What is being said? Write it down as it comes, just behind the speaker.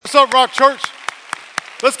What's up, Rock Church?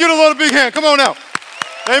 Let's get a little big hand. Come on now.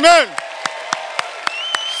 Amen.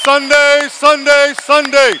 Sunday, Sunday,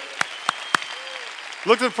 Sunday.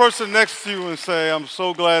 Look at the person next to you and say, I'm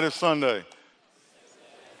so glad it's Sunday.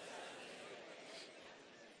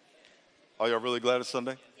 Are y'all really glad it's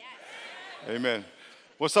Sunday? Yes. Amen.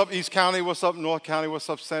 What's up, East County? What's up, North County? What's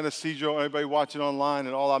up, San Ysidro? Everybody watching online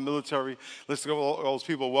and all our military. Let's give all those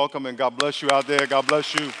people welcome and God bless you out there. God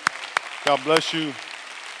bless you. God bless you.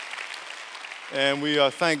 And we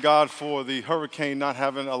thank God for the hurricane not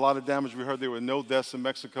having a lot of damage. We heard there were no deaths in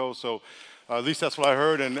Mexico, so at least that's what I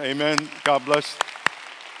heard, and amen. God bless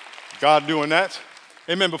God doing that.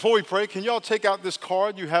 Amen. Before we pray, can y'all take out this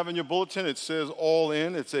card you have in your bulletin? It says All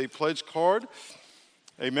In. It's a pledge card.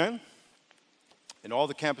 Amen. And all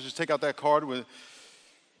the campuses, take out that card. We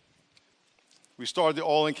started the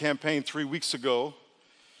All In campaign 3 weeks ago,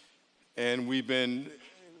 and we've been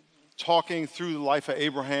talking through the life of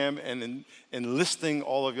Abraham and enlisting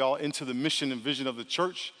all of y'all into the mission and vision of the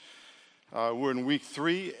church. We're in week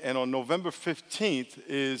 3, and on November 15th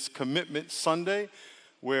is Commitment Sunday,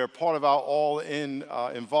 where part of our all-in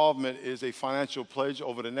involvement is a financial pledge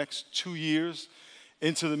over the next 2 years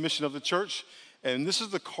into the mission of the church. And this is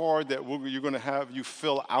the card that you're going to have you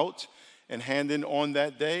fill out and hand in on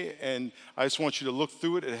that day. And I just want you to look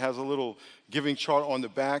through it. It has a little giving chart on the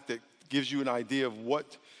back that gives you an idea of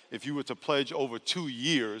what, if you were to pledge over 2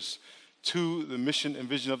 years to the mission and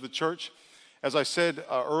vision of the church. As I said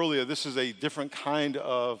earlier, this is a different kind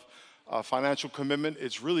of financial commitment.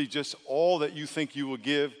 It's really just all that you think you will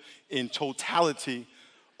give in totality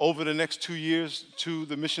over the next 2 years to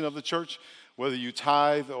the mission of the church, whether you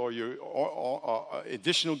tithe or your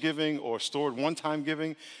additional giving or stored one-time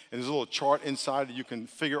giving. And there's a little chart inside that you can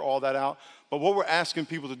figure all that out. But what we're asking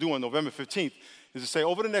people to do on November 15th is to say,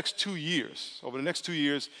 over the next 2 years,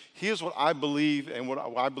 here's what I believe and what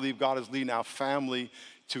I believe God is leading our family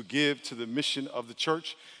to give to the mission of the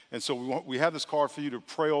church. And so we have this card for you to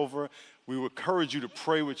pray over. We would encourage you to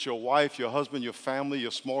pray with your wife, your husband, your family,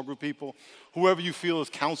 your small group people, whoever you feel is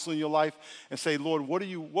counseling your life, and say, Lord, what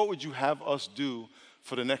would you have us do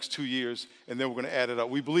for the next 2 years? And then we're going to add it up.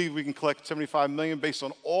 We believe we can collect $75 million based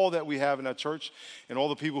on all that we have in our church and all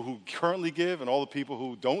the people who currently give and all the people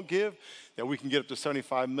who don't give, that we can get up to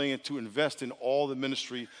 $75 million to invest in all the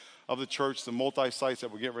ministry of the church, the multi-sites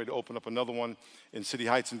that we're getting ready to open up another one in City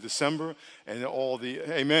Heights in December, and all the,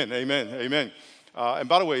 amen. And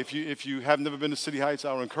by the way, if you have never been to City Heights,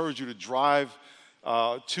 I would encourage you to drive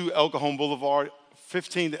to El Cajon Boulevard,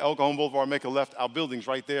 15 to El Cajon Boulevard, make a left. Our building's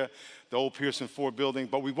right there, the old Pearson Ford building.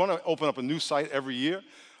 But we want to open up a new site every year.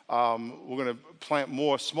 We're going to plant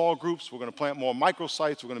more small groups. We're going to plant more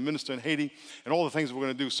micro-sites. We're going to minister in Haiti and all the things we're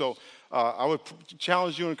going to do. So I would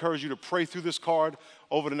challenge you and encourage you to pray through this card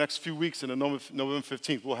over the next few weeks. And on November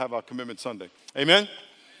 15th, we'll have our Commitment Sunday. Amen?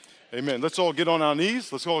 Amen. Let's all get on our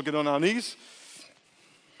knees.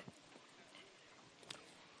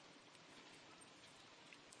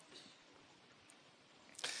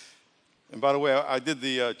 And by the way, I did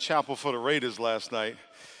the chapel for the Raiders last night.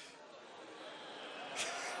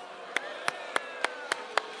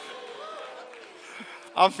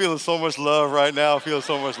 I'm feeling so much love right now.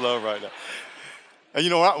 And you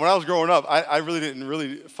know, when I was growing up, I really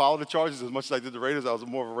didn't follow the Chargers as much as I did the Raiders. I was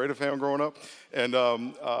more of a Raider fan growing up. And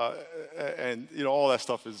you know, all that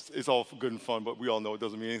stuff is all good and fun, but we all know it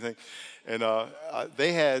doesn't mean anything. And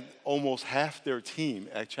they had almost half their team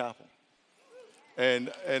at chapel.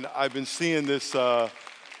 And I've been seeing this over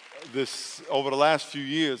the last few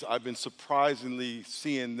years. I've been surprisingly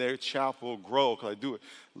seeing their chapel grow, because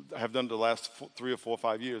I have done it the last 3 or 4 or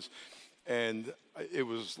 5 years. And it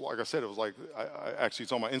was, like I said,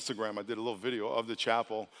 it's on my Instagram. I did a little video of the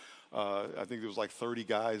chapel. I think there was like 30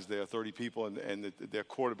 guys there, 30 people, and their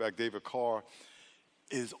quarterback, David Carr,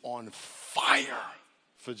 is on fire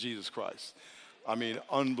for Jesus Christ. I mean,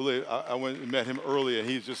 unbelievable. I went and met him earlier, and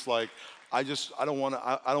he's just like, I don't want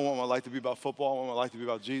my life to be about football. I want my life to be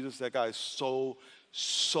about Jesus. That guy is so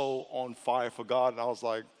on fire for God. And I was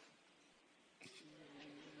like,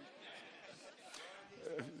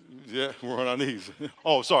 yeah, we're on our knees.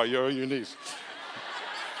 Oh, sorry, you're on your knees.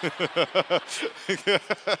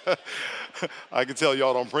 I can tell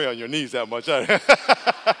y'all don't pray on your knees that much.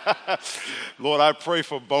 Lord, I pray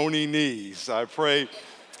for bony knees. I pray.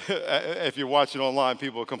 If you're watching online,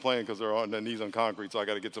 people are complaining because they're on their knees on concrete, so I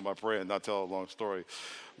got to get to my prayer and not tell a long story.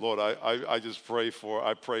 Lord, I just pray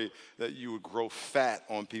that you would grow fat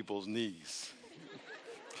on people's knees.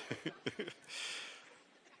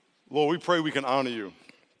 Lord, we pray we can honor you.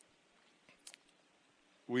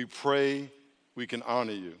 We pray we can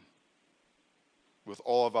honor you with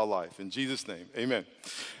all of our life. In Jesus' name, amen.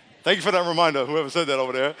 Thank you for that reminder, whoever said that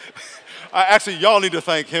over there. Actually, y'all need to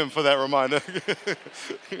thank him for that reminder.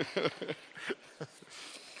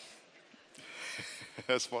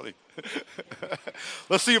 That's funny.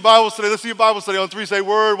 Let's see your Bibles today. Let's see your Bibles today. On three, say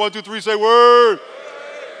word. 1, 2, 3, say word.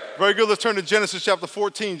 Very good. Let's turn to Genesis chapter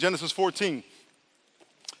 14. Genesis 14.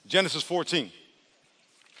 Genesis 14.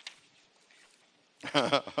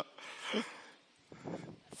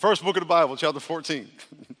 First book of the Bible, chapter 14.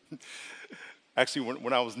 Actually,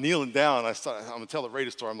 when I was kneeling down, I'm going to tell the radio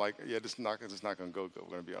story. I'm like, yeah, this is not going to go good.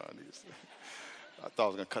 We're going to be on these. I thought I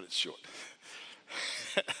was going to cut it short.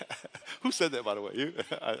 Who said that, by the way? You?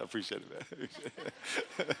 I appreciate it,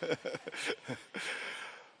 man.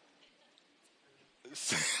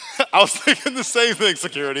 I was thinking the same thing,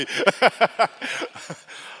 security.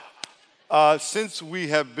 Since we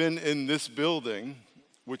have been in this building,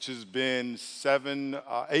 which has been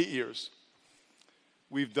 8 years,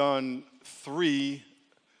 we've done 3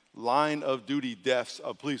 line of duty deaths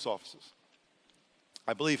of police officers.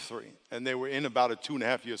 I believe 3. And they were in about a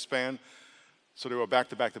 2.5-year span. So they were back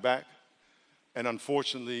to back to back. And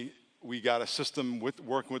unfortunately, we got a system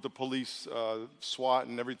working with the police, SWAT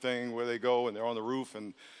and everything, where they go and they're on the roof,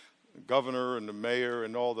 and the governor and the mayor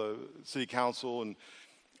and all the city council, and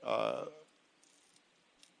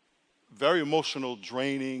very emotional,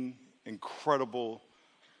 draining, incredible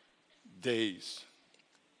days.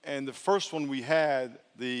 And the first one we had,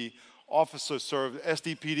 the officer served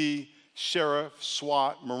SDPD, sheriff,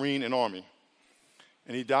 SWAT, Marine, and Army.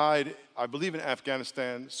 And he died, I believe, in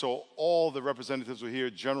Afghanistan. So all the representatives were here,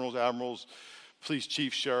 generals, admirals, police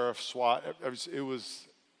chief, sheriff, SWAT. It was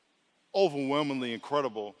overwhelmingly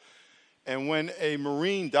incredible. And when a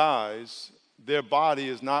Marine dies, their body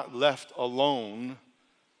is not left alone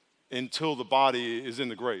until the body is in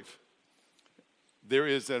the grave. There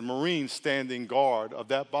is a Marine standing guard of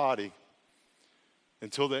that body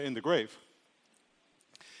until they're in the grave.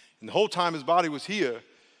 And the whole time his body was here,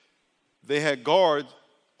 they had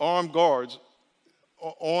armed guards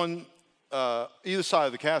on either side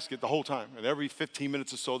of the casket the whole time. And every 15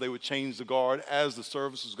 minutes or so, they would change the guard as the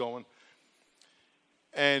service was going.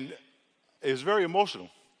 And it was very emotional.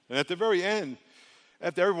 And at the very end,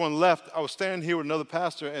 after everyone left, I was standing here with another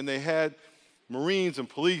pastor, and they had Marines and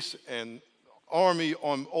police and Army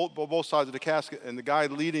on both sides of the casket. And the guy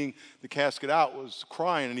leading the casket out was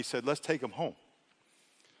crying, and he said, "Let's take him home."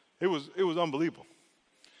 It was unbelievable.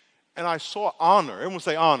 And I saw honor. Everyone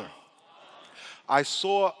say honor. I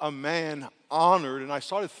saw a man honored, and I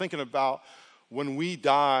started thinking about when we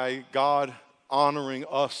die, God honoring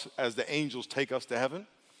us as the angels take us to heaven,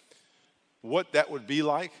 what that would be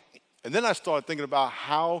like. And then I started thinking about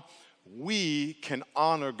how we can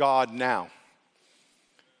honor God now.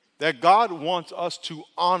 That God wants us to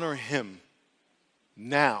honor him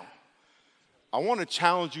now. I want to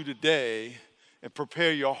challenge you today and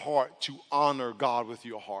prepare your heart to honor God with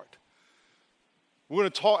your heart. We're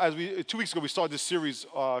going to talk, 2 weeks ago we started this series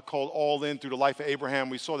called All In through the life of Abraham.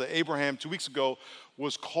 We saw that Abraham 2 weeks ago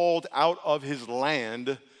was called out of his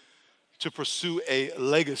land to pursue a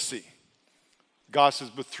legacy. God says,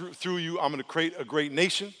 but through you, I'm going to create a great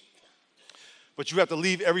nation, but you have to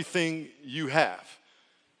leave everything you have.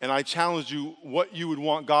 And I challenge you what you would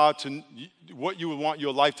want what you would want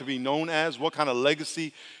your life to be known as. What kind of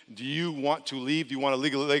legacy do you want to leave? Do you want to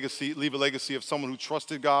leave a legacy of someone who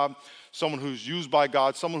trusted God, someone who's used by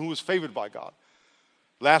God, someone who was favored by God?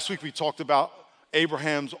 Last week we talked about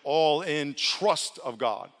Abraham's all-in trust of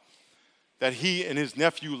God. That he and his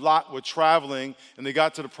nephew Lot were traveling, and they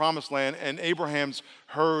got to the promised land, and Abraham's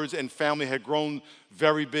herds and family had grown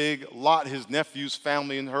very big. Lot, his nephew's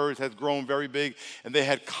family and herds had grown very big, and they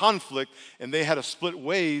had conflict, and they had to split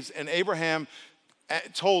ways. And Abraham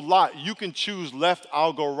told Lot, you can choose left,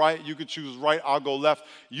 I'll go right. You can choose right, I'll go left.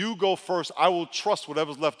 You go first. I will trust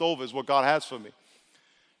whatever's left over is what God has for me.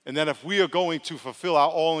 And then if we are going to fulfill our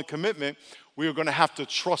all-in commitment, we are going to have to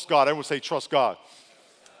trust God. Everyone say, trust God.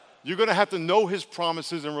 You're going to have to know his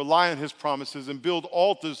promises and rely on his promises and build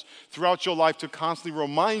altars throughout your life to constantly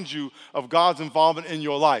remind you of God's involvement in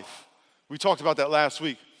your life. We talked about that last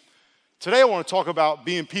week. Today I want to talk about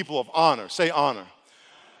being people of honor. Say honor.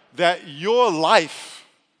 That your life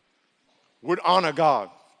would honor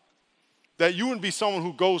God. That you wouldn't be someone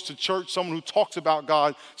who goes to church, someone who talks about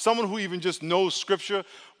God, someone who even just knows Scripture,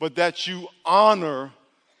 but that you honor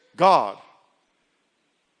God.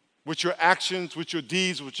 With your actions, with your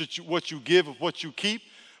deeds, with what you give, with what you keep,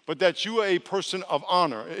 but that you are a person of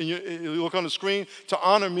honor. And you look on the screen, to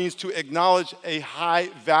honor means to acknowledge a high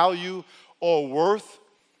value or worth,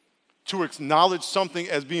 to acknowledge something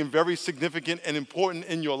as being very significant and important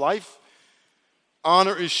in your life.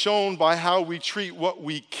 Honor is shown by how we treat what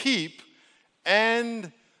we keep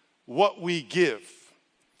and what we give.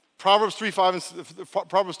 Proverbs 3,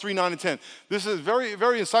 9, and 10. This is very,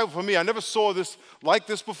 very insightful for me. I never saw this like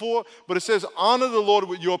this before, but it says, honor the Lord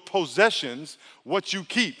with your possessions, what you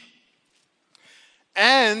keep.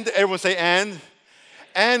 And, everyone say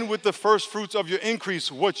and with the first fruits of your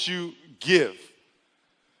increase, what you give.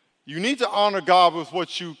 You need to honor God with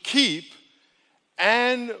what you keep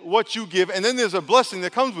and what you give. And then there's a blessing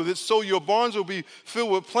that comes with it, so your barns will be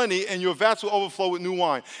filled with plenty and your vats will overflow with new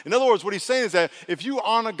wine. In other words, what he's saying is that if you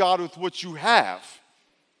honor God with what you have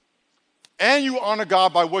and you honor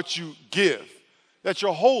God by what you give, that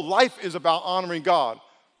your whole life is about honoring God.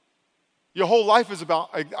 Your whole life is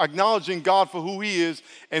about acknowledging God for who he is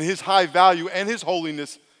and his high value and his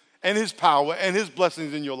holiness and his power and his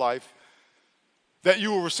blessings in your life, that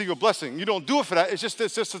you will receive a blessing. You don't do it for that. It's just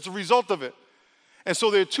a result of it. And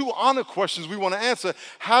so there are two honor questions we want to answer.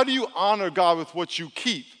 How do you honor God with what you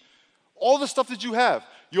keep? All the stuff that you have,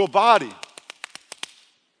 your body.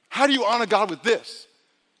 How do you honor God with this?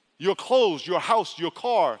 Your clothes, your house, your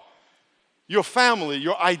car, your family,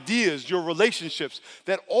 your ideas, your relationships.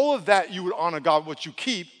 That all of that you would honor God with what you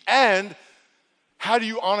keep. And how do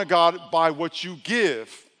you honor God by what you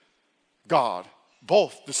give God?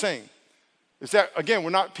 Both the same. Is that, again,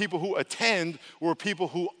 we're not people who attend, we're people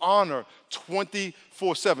who honor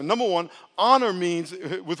 24/7. Number one, honor means,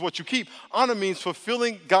 with what you keep, honor means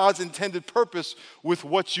fulfilling God's intended purpose with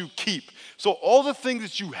what you keep. So all the things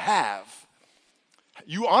that you have,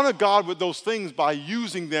 you honor God with those things by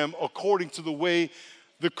using them according to the way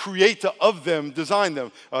the creator of them designed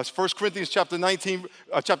them. 1 Corinthians chapter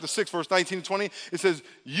 6, verse 19 and 20, it says,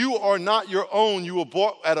 you are not your own, you were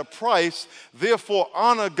bought at a price, therefore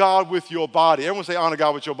honor God with your body. Everyone say honor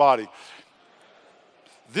God with your body.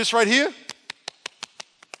 This right here,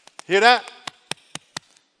 hear that?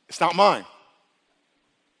 It's not mine.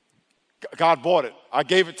 God bought it. I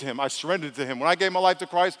gave it to him. I surrendered it to him. When I gave my life to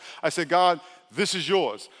Christ, I said, God, this is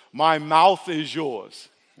yours. My mouth is yours.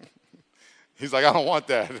 He's like, I don't want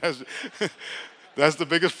that. That's the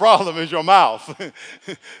biggest problem is your mouth.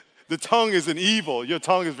 The tongue is an evil. Your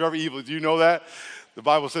tongue is very evil. Do you know that? The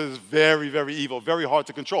Bible says it's very, very evil, very hard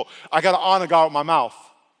to control. I got to honor God with my mouth.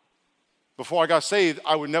 Before I got saved,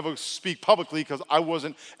 I would never speak publicly because I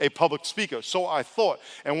wasn't a public speaker. So I thought.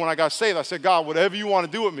 And when I got saved, I said, God, whatever you want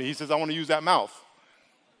to do with me, he says, I want to use that mouth.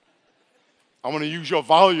 I want to use your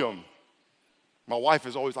volume. My wife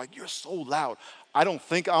is always like, you're so loud. I don't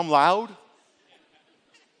think I'm loud.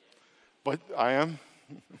 But I am.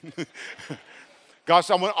 God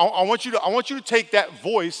said, I want you to take that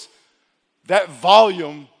voice, that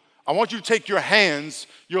volume. I want you to take your hands,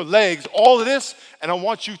 your legs, all of this, and I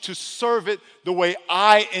want you to serve it the way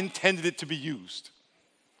I intended it to be used.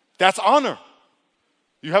 That's honor.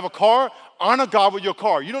 You have a car, honor God with your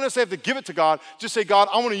car. You don't necessarily have to give it to God. Just say, God,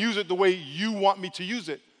 I want to use it the way you want me to use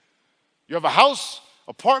it. You have a house,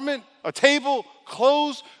 apartment, a table,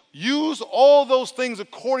 clothes. Use all those things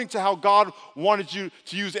according to how God wanted you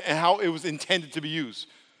to use it and how it was intended to be used.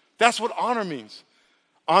 That's what honor means.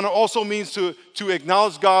 Honor also means to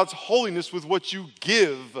acknowledge God's holiness with what you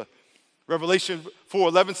give. Revelation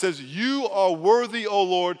 4:11 says, you are worthy, O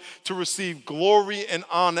Lord, to receive glory and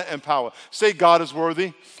honor and power. Say, God is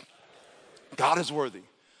worthy. God is worthy.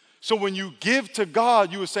 So when you give to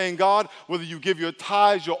God, you are saying, God, whether you give your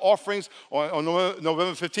tithes, your offerings, or on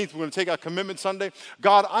November 15th, we're going to take our commitment Sunday.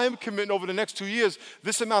 God, I am committing over the next 2 years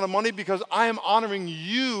this amount of money because I am honoring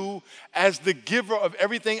you as the giver of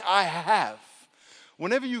everything I have.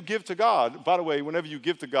 Whenever you give to God, by the way, whenever you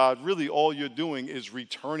give to God, really all you're doing is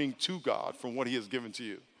returning to God from what he has given to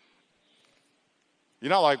you.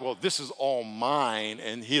 You're not like, well, this is all mine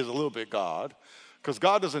and here's a little bit, God, because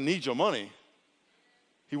God doesn't need your money.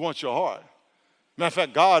 He wants your heart. Matter of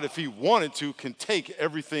fact, God, if he wanted to, can take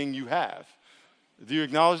everything you have. Do you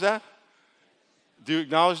acknowledge that? Do you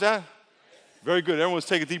acknowledge that? Very good. Everyone's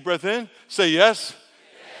take a deep breath in. Say yes.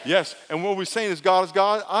 Yes. And what we're saying is,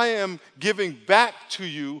 God, I am giving back to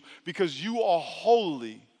you because you are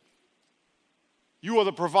holy. You are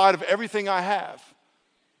the provider of everything I have.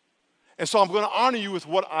 And so I'm going to honor you with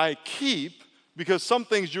what I keep, because some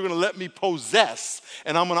things you're going to let me possess,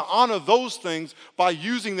 and I'm going to honor those things by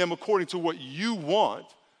using them according to what you want.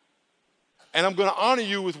 And I'm going to honor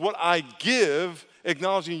you with what I give,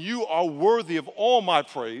 acknowledging you are worthy of all my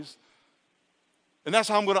praise. And that's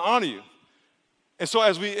how I'm going to honor you. And so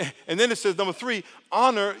and then it says, number 3,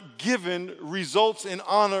 honor given results in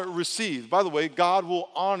honor received. By the way, God will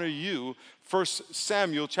honor you 1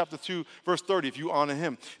 Samuel chapter 2, verse 30, if you honor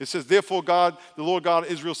him. It says, therefore God, the Lord God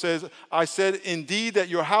of Israel says, I said indeed that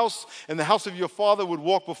your house and the house of your father would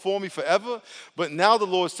walk before me forever. But now the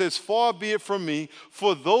Lord says, far be it from me,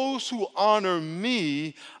 for those who honor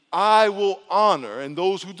me, I will honor, and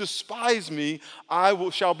those who despise me,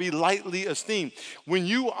 shall be lightly esteemed. When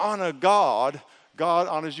you honor God, God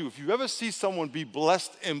honors you. If you ever see someone be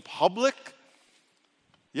blessed in public,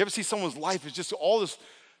 you ever see someone's life is just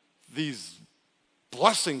these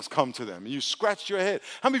blessings come to them, and you scratch your head.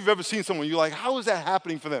 How many of you have ever seen someone, you're like, how is that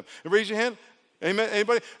happening for them? And raise your hand. Amen.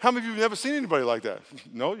 Anybody? How many of you have never seen anybody like that?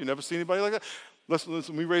 No, you never seen anybody like that?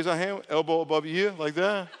 Listen, we raise our hand, elbow above your ear, like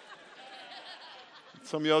that.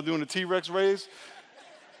 Some of y'all doing the T-Rex raise.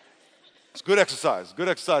 It's good exercise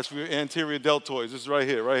for your anterior deltoids. This is right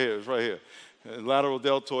here, it's right here. Lateral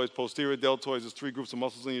deltoids, posterior deltoids, there's 3 groups of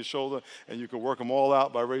muscles in your shoulder, and you can work them all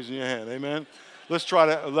out by raising your hand, amen? Let's try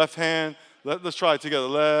that, left hand, let's try it together,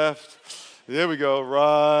 left, there we go,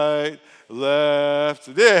 right,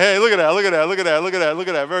 left, there, hey, look at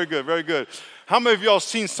that, very good. How many of y'all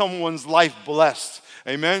seen someone's life blessed,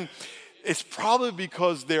 amen? It's probably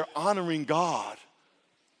because they're honoring God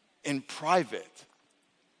in private,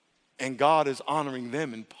 and God is honoring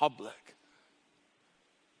them in public.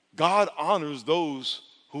 God honors those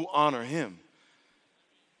who honor him.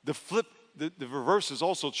 The reverse is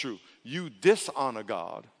also true. You dishonor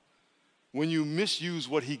God when you misuse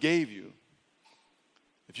what he gave you.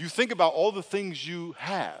 If you think about all the things you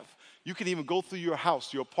have, you can even go through your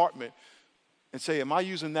house, your apartment, and say, am I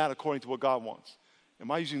using that according to what God wants?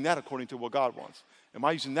 Am I using that according to what God wants? Am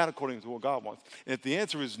I using that according to what God wants? And if the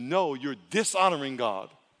answer is no, you're dishonoring God.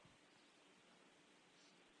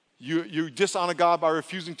 You dishonor God by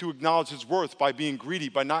refusing to acknowledge his worth, by being greedy,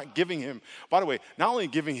 by not giving him. By the way, not only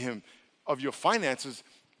giving him of your finances,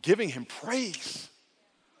 giving him praise.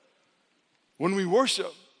 When we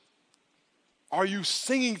worship, are you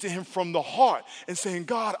singing to him from the heart and saying,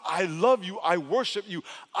 God, I love you, I worship you,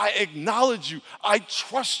 I acknowledge you, I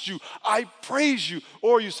trust you, I praise you?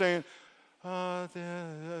 Or are you saying,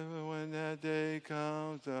 when that day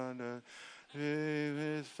comes,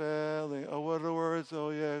 is failing. Oh, what are the words? Oh,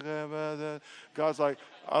 yeah. God's like,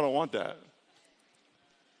 I don't want that.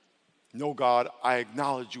 No, God, I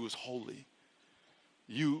acknowledge you as holy.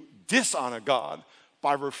 You dishonor God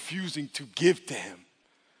by refusing to give to him.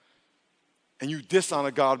 And you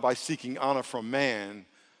dishonor God by seeking honor from man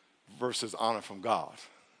versus honor from God.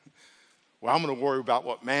 Well, I'm going to worry about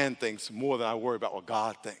what man thinks more than I worry about what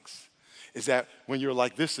God thinks. Is that when you're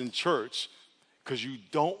like this in church, because you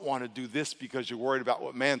don't want to do this because you're worried about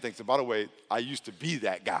what man thinks. And by the way, I used to be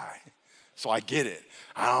that guy, so I get it.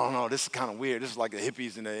 I don't know, this is kind of weird. This is like the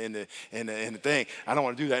hippies in the thing. I don't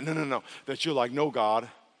want to do that. No. That you're like, no, God,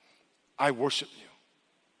 I worship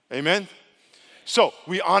you. Amen? So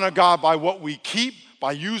we honor God by what we keep,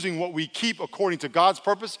 by using what we keep according to God's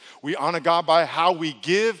purpose. We honor God by how we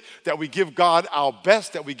give, that we give God our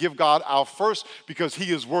best, that we give God our first because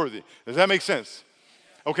he is worthy. Does that make sense?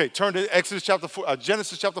 Okay, turn to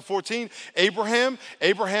Genesis chapter 14. Abraham's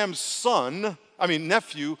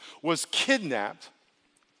nephew was kidnapped.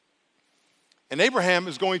 And Abraham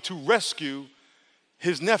is going to rescue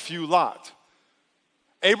his nephew Lot.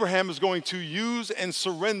 Abraham is going to use and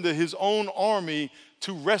surrender his own army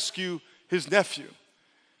to rescue his nephew.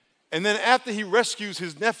 And then after he rescues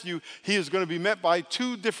his nephew, he is going to be met by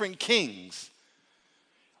 2 different kings.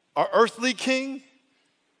 An earthly king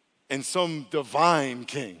and some divine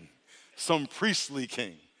king, some priestly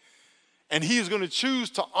king. And he is going to choose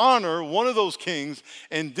to honor one of those kings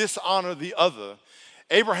and dishonor the other.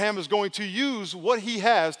 Abraham is going to use what he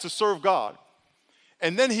has to serve God.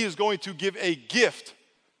 And then he is going to give a gift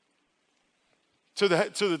to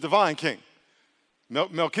the divine king,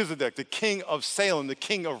 Melchizedek, the king of Salem, the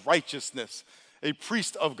king of righteousness, a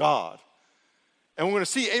priest of God. And we're going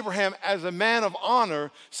to see Abraham as a man of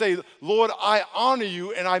honor say, Lord, I honor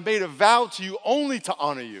you, and I made a vow to you only to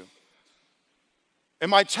honor you.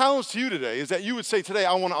 And my challenge to you today is that you would say today,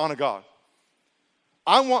 I want to honor God.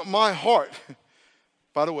 I want my heart.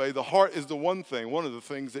 By the way, the heart is one of the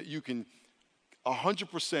things that you can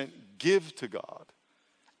 100% give to God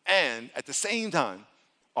and at the same time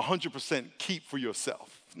 100% keep for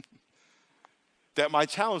yourself. That my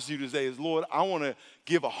challenge to you today is, Lord, I want to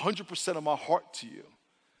give 100% of my heart to you.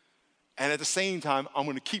 And at the same time, I'm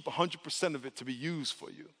going to keep 100% of it to be used for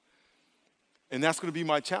you. And that's going to be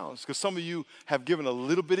my challenge. Because some of you have given a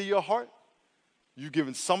little bit of your heart. You've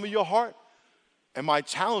given some of your heart. And my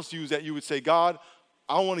challenge to you is that you would say, God,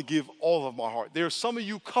 I want to give all of my heart. There are some of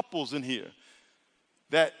you couples in here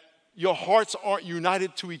that your hearts aren't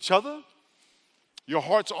united to each other. Your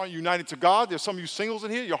hearts aren't united to God. There's some of you singles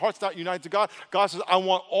in here. Your heart's not united to God. God says, I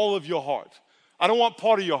want all of your heart. I don't want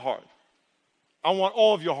part of your heart. I want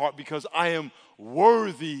all of your heart because I am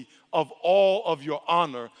worthy of all of your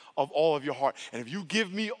honor, of all of your heart. And if you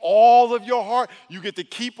give me all of your heart, you get to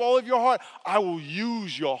keep all of your heart. I will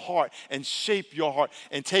use your heart and shape your heart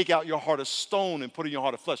and take out your heart of stone and put in your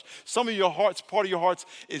heart of flesh. Some of your hearts, part of your hearts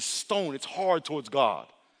is stone. It's hard towards God.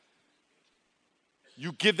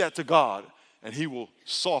 You give that to God, and he will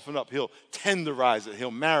soften up. He'll tenderize it.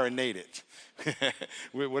 He'll marinate it.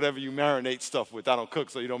 With whatever you marinate stuff with. I don't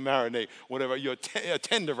cook, so you don't marinate. Whatever, you're a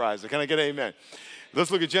tenderizer. Can I get an amen?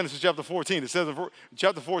 Let's look at Genesis chapter 14. It says in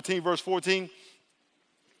chapter 14, verse 14, it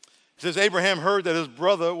says, Abraham heard that his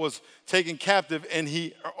brother was taken captive, and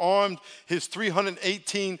he armed his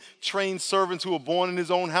 318 trained servants who were born in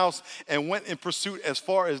his own house and went in pursuit as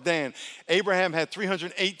far as Dan. Abraham had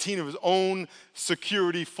 318 of his own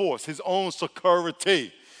security force, his own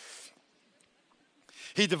security.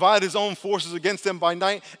 He divided his own forces against them by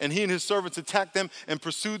night, and he and his servants attacked them and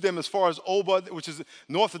pursued them as far as Obed, which is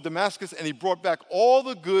north of Damascus, and he brought back all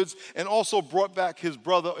the goods and also brought back his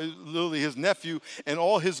brother, literally his nephew, and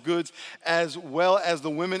all his goods, as well as the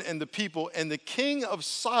women and the people. And the king of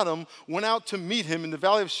Sodom went out to meet him in the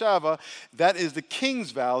valley of Shaveh, that is the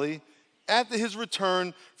king's valley, after his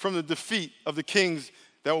return from the defeat of the kings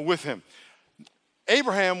that were with him.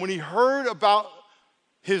 Abraham, when he heard about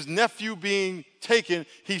his nephew being taken,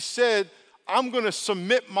 he said, I'm going to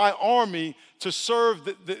submit my army to serve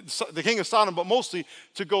the king of Sodom, but mostly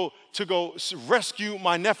to go rescue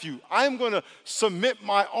my nephew. I'm going to submit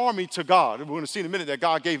my army to God. And we're going to see in a minute that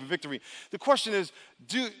God gave him victory. The question is,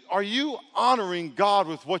 are you honoring God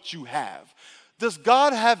with what you have? Does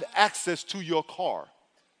God have access to your car?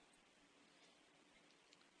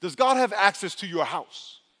 Does God have access to your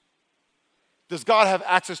house? Does God have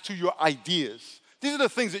access to your ideas? These are the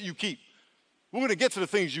things that you keep. We're going to get to the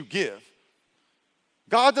things you give.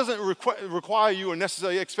 God doesn't require you or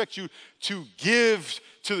necessarily expect you to give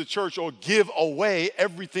to the church or give away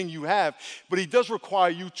everything you have, but he does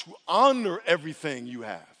require you to honor everything you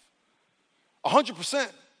have. 100%.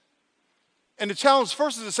 And the challenge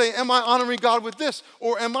first is to say, am I honoring God with this?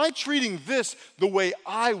 Or am I treating this the way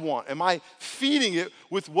I want? Am I feeding it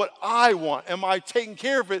with what I want? Am I taking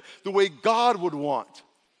care of it the way God would want?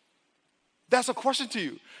 That's a question to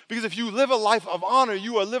you. Because if you live a life of honor,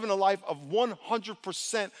 you are living a life of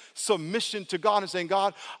 100% submission to God and saying,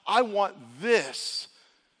 God, I want this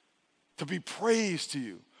to be praised to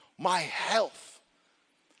you. My health,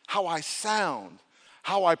 how I sound,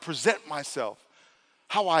 how I present myself,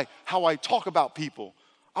 how I talk about people.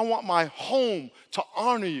 I want my home to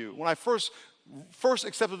honor you. When I first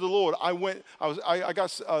accepted the Lord, I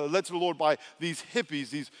got led to the Lord by these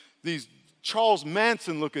hippies, these Charles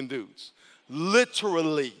Manson looking dudes.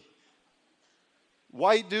 Literally.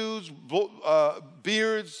 White dudes,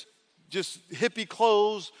 beards, just hippie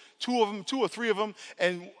clothes, two or three of them,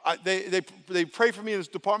 and they prayed for me in this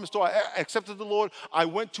department store. I accepted the Lord. I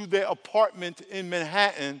went to their apartment in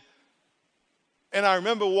Manhattan, and I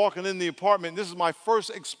remember walking in the apartment. This is my first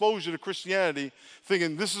exposure to Christianity,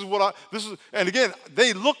 thinking and again,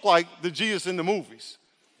 they look like the Jesus in the movies.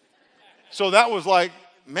 So that was like,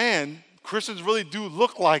 man, Christians really do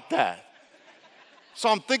look like that. So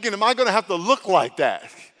I'm thinking, am I going to have to look like that?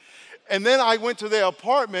 And then I went to their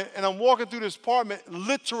apartment, and I'm walking through this apartment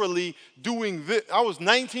literally doing this. I was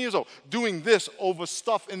 19 years old, doing this over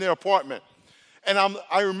stuff in their apartment. And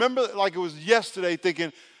I remember like it was yesterday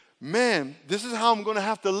thinking, man, this is how I'm going to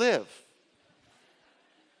have to live.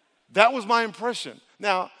 That was my impression.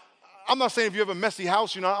 Now, I'm not saying if you have a messy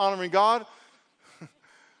house, you're not honoring God.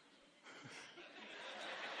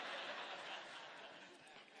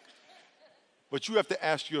 But you have to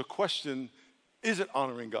ask your question, is it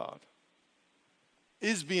honoring God?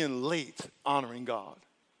 Is being late honoring God?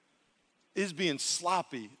 Is being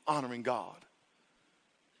sloppy honoring God?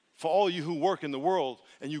 For all you who work in the world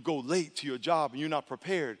and you go late to your job and you're not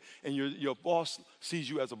prepared and your boss sees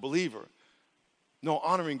you as a believer. No,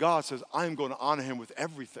 honoring God says, I'm going to honor him with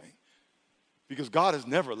everything. Because God is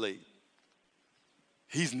never late.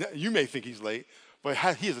 You may think he's late, but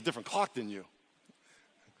he has a different clock than you.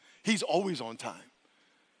 He's always on time.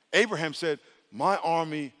 Abraham said, my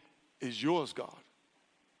army is yours, God.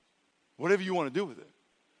 Whatever you want to do with it.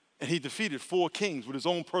 And he defeated 4 kings with his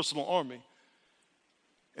own personal army.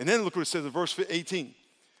 And then look what it says in verse 18.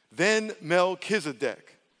 Then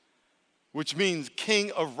Melchizedek, which means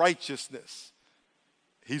king of righteousness.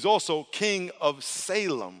 He's also king of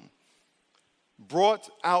Salem.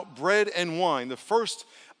 Brought out bread and wine. The first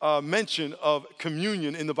mention of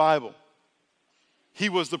communion in the Bible. He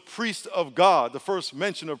was the priest of God, the first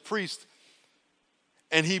mention of priest.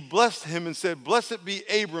 And he blessed him and said, "Blessed be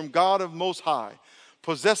Abram, God of Most High,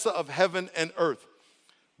 possessor of heaven and earth.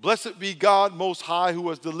 Blessed be God Most High, who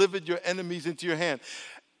has delivered your enemies into your hand."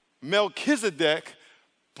 Melchizedek,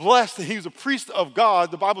 blessed, he was a priest of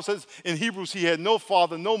God. The Bible says in Hebrews he had no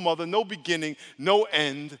father, no mother, no beginning, no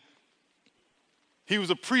end. He was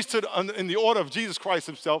a priesthood in the order of Jesus Christ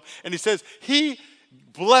himself. And he says he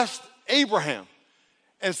blessed Abraham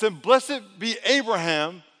and said, "Blessed be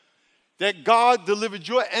Abraham, that God delivered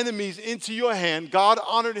your enemies into your hand." God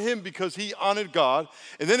honored him because he honored God.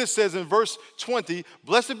 And then it says in verse 20,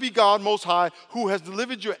 "Blessed be God Most High, who has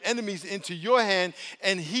delivered your enemies into your hand,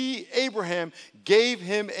 and he, Abraham, gave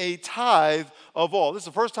him a tithe of all." This is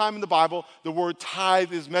the first time in the Bible the word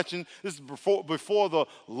tithe is mentioned. This is before the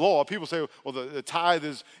law. People say, well, the tithe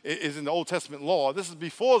is in the Old Testament law. This is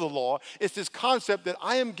before the law. It's this concept that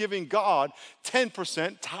I am giving God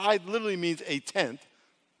 10%. Tithe literally means a tenth.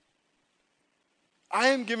 I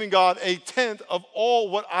am giving God a tenth of all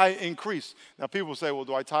what I increase. Now, people say, well,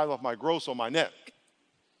 do I tithe off my gross or my net?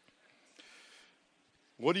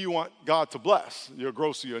 What do you want God to bless, your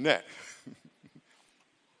gross or your net?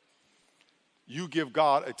 You give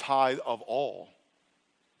God a tithe of all.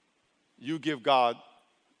 You give God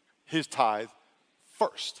his tithe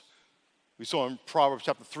first. We saw in Proverbs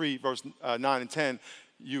chapter 3, verse 9 and 10,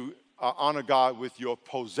 you honor God with your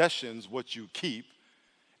possessions, what you keep,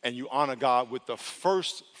 and you honor God with the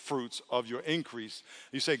first fruits of your increase.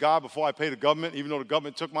 You say, "God, before I pay the government, even though the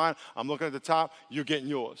government took mine, I'm looking at the top, you're getting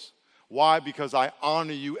yours." Why? Because I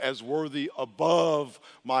honor you as worthy above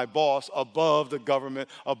my boss, above the government,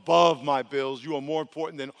 above my bills. You are more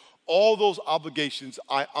important than all those obligations.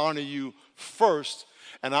 I honor you first,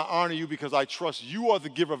 and I honor you because I trust you are the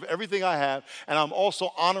giver of everything I have, and I'm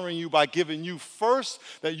also honoring you by giving you first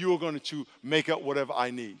that you are going to make up whatever I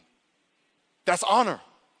need. That's honor.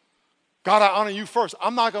 God, I honor you first.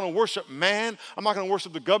 I'm not going to worship man. I'm not going to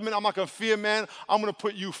worship the government. I'm not going to fear man. I'm going to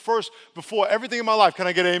put you first before everything in my life. Can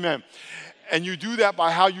I get an amen? And you do that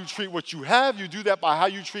by how you treat what you have. You do that by how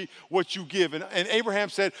you treat what you give. And Abraham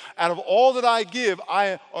said, out of all that I give,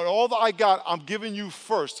 all that I got, I'm giving you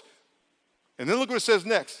first. And then look what it says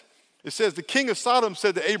next. It says, the king of Sodom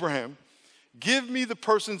said to Abraham, "Give me the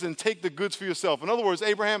persons and take the goods for yourself." In other words,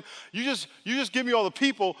 Abraham, you just give me all the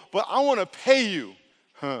people, but I want to pay you.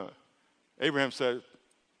 Abraham said,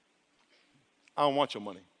 "I don't want your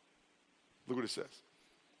money." Look what it says.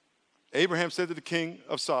 Abraham said to the king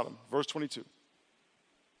of Sodom, verse 22,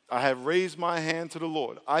 "I have raised my hand to the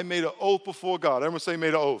Lord. I made an oath before God." Everyone say,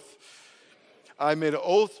 "made an oath." I made an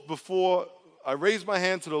oath before, I raised my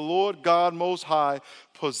hand to the Lord God Most High,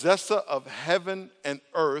 possessor of heaven and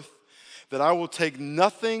earth, that I will take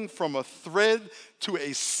nothing from a thread to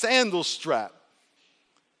a sandal strap,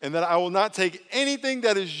 and that I will not take anything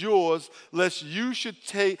that is yours, lest you should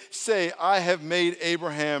say, I have made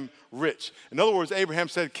Abraham rich. In other words, Abraham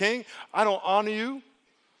said, "King, I don't honor you.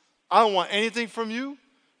 I don't want anything from you.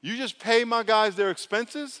 You just pay my guys their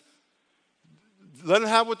expenses. Let them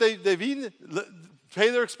have what they've eaten. Pay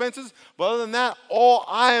their expenses. But other than that, all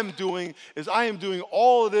I am doing is I am doing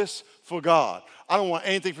all of this for God. I don't want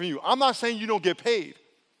anything from you." I'm not saying you don't get paid.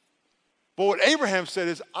 But what Abraham said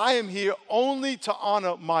is, I am here only to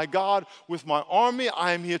honor my God with my army.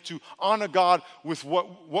 I am here to honor God with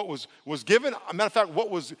what was given. As a matter of fact, what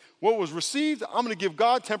was received, I'm going to give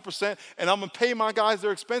God 10%, and I'm going to pay my guys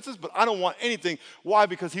their expenses, but I don't want anything. Why?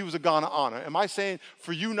 Because he was a God of honor. Am I saying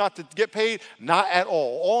for you not to get paid? Not at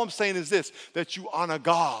all. All I'm saying is this, that you honor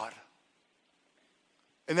God,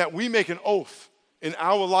 and that we make an oath in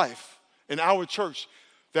our life, in our church,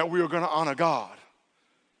 that we are going to honor God.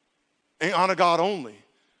 And honor God only.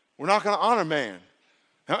 We're not going to honor man.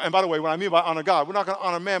 And by the way, what I mean by honor God, we're not going to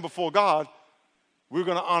honor man before God. We're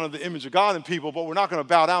going to honor the image of God in people, but we're not going to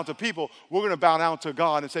bow down to people. We're going to bow down to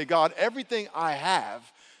God and say, "God, everything I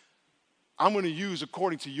have, I'm going to use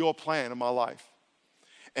according to your plan in my life.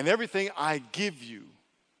 And everything I give you,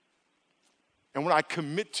 and when I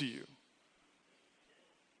commit to you,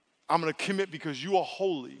 I'm going to commit because you are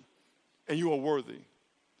holy and you are worthy."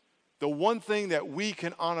 The one thing that we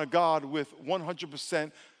can honor God with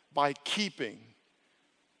 100% by keeping,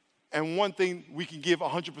 and one thing we can give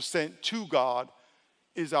 100% to God,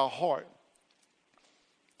 is our heart.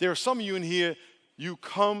 There are some of you in here, you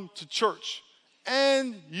come to church,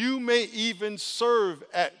 and you may even serve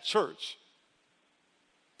at church,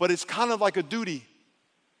 but it's kind of like a duty.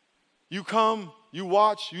 You come, you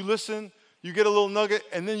watch, you listen, you get a little nugget,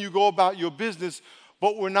 and then you go about your business,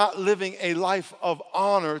 but we're not living a life of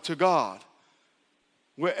honor to God.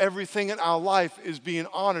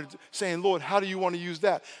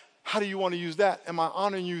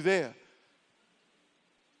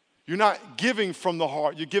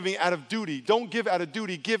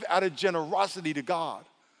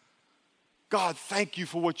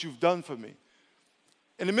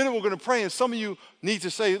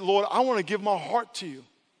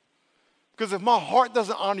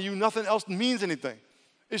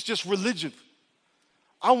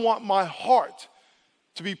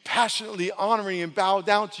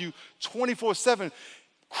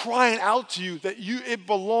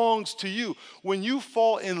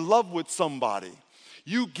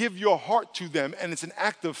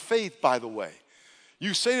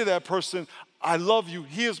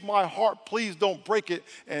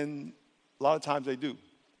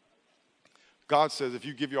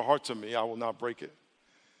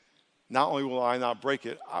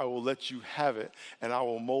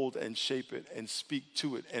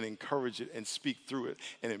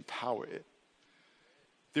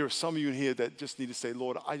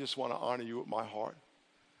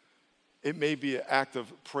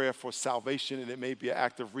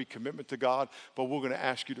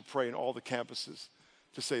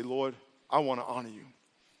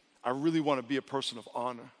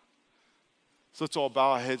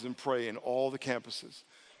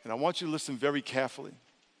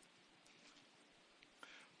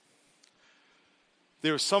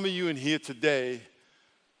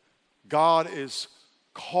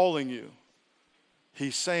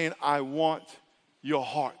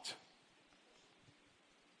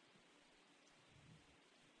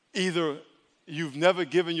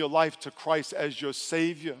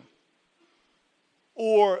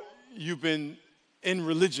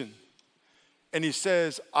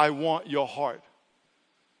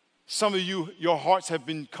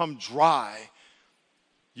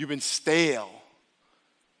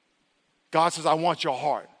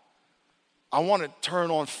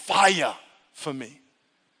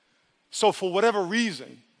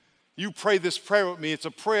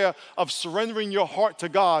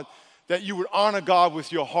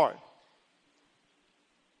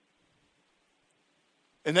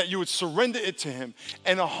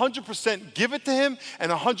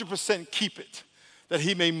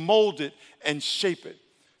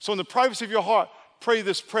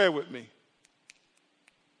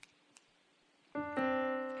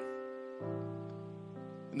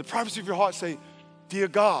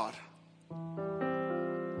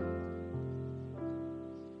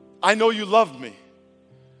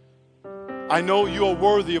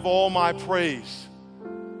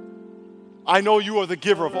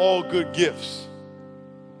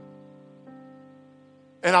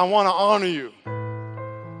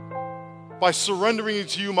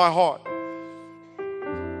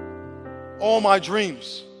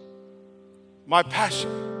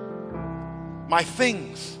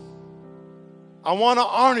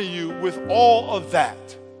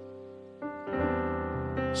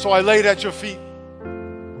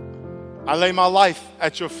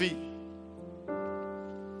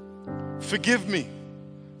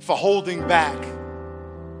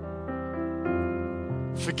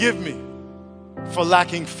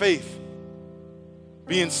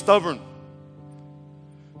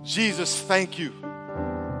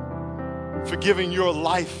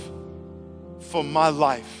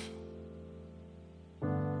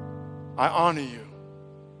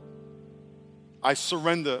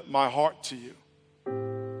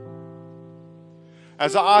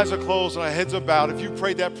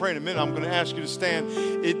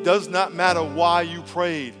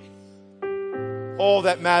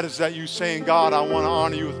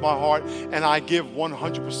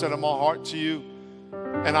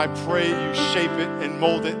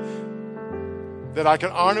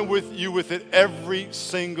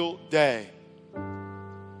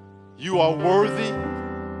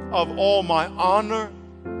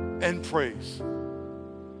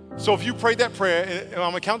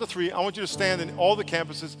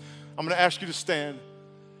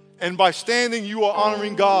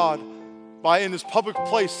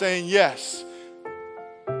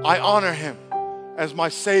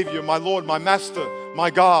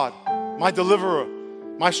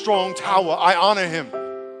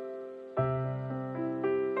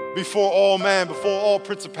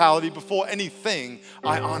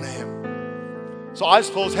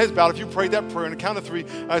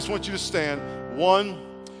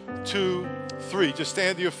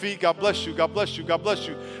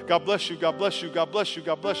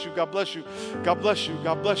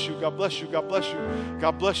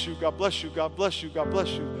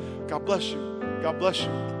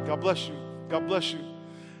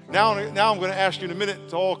 Now I'm going to ask you in a minute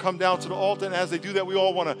to all come down to the altar. And as they do that, we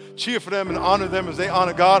all want to cheer for them and honor them as they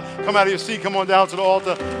honor God. Come out of your seat. Come on down to the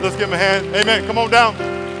altar. Let's give them a hand. Amen. Come on down.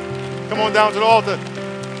 Come on down to the altar.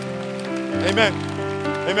 Amen.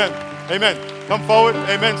 Amen. Amen. Come forward.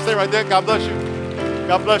 Amen. Stay right there. God bless you.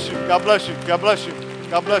 God bless you. God bless you. God bless you.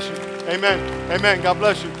 God bless you. Amen. Amen. God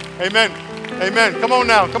bless you. Amen. Amen. Come on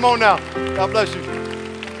now. Come on now. God bless you.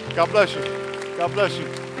 God bless you. God bless you.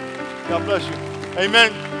 God bless you.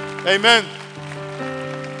 Amen. Amen.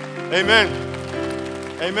 Amen.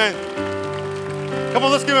 Amen. Come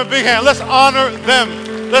on, let's give them a big hand. Let's honor them.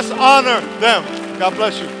 Let's honor them. God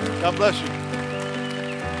bless you. God bless you.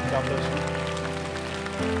 God bless you.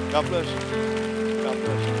 God bless you. God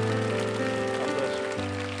bless you. God bless you.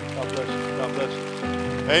 God bless you. God bless you.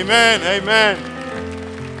 Amen. Amen.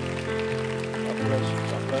 God bless you.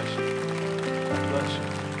 God bless you. God bless you.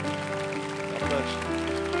 God bless you.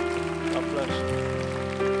 God bless you.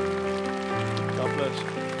 God bless you.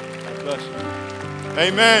 God bless you.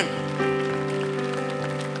 Amen.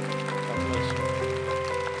 God bless you.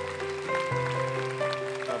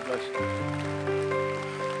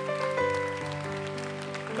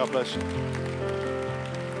 God bless you.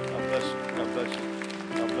 God bless you. God bless you. God bless you.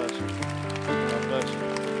 God bless you. God bless you.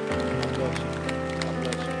 God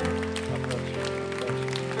bless you. God bless you. God bless you.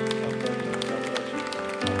 God bless you. God bless you.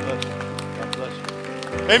 God bless you. God bless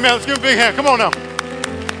you. Amen. Let's give him a big hand. Come on now.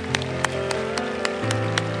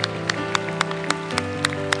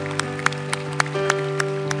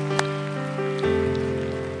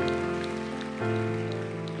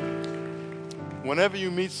 Whenever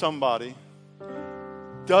you meet somebody,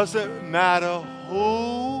 doesn't matter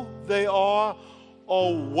who they are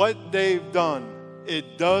or what they've done,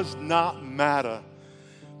 it does not matter.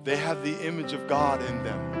 They have the image of God in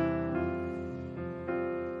them.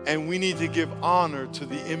 And we need to give honor to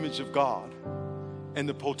the image of God and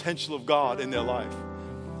the potential of God in their life.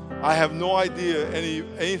 I have no idea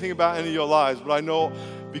anything about any of your lives, but I know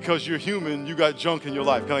because you're human, you got junk in your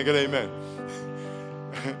life. Can I get amen?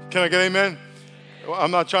 Can I get amen?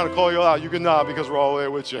 I'm not trying to call you out. You can nod because we're all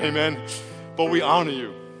there with you. Amen. But we honor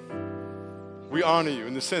you. We honor you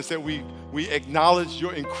in the sense that we acknowledge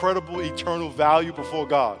your incredible eternal value before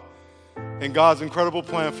God and God's incredible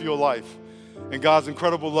plan for your life and God's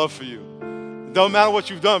incredible love for you. It doesn't matter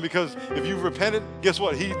what you've done because if you've repented, guess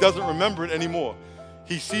what? He doesn't remember it anymore.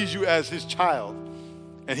 He sees you as his child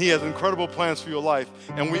and he has incredible plans for your life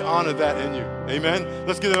and we honor that in you. Amen.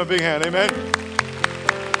 Let's give them a big hand. Amen.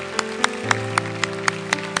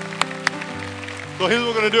 So here's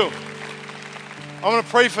what we're going to do. I'm going to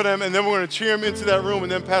pray for them, and then we're going to cheer them into that room,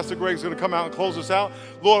 and then Pastor Greg's going to come out and close us out.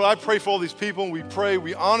 Lord, I pray for all these people, and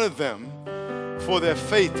we honor them for their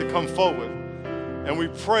faith to come forward. And we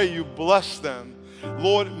pray you bless them.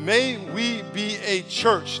 Lord, may we be a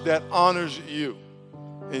church that honors you.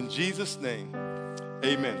 In Jesus' name,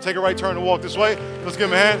 amen. Take a right turn and walk this way. Let's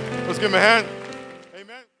give him a hand. Let's give him a hand.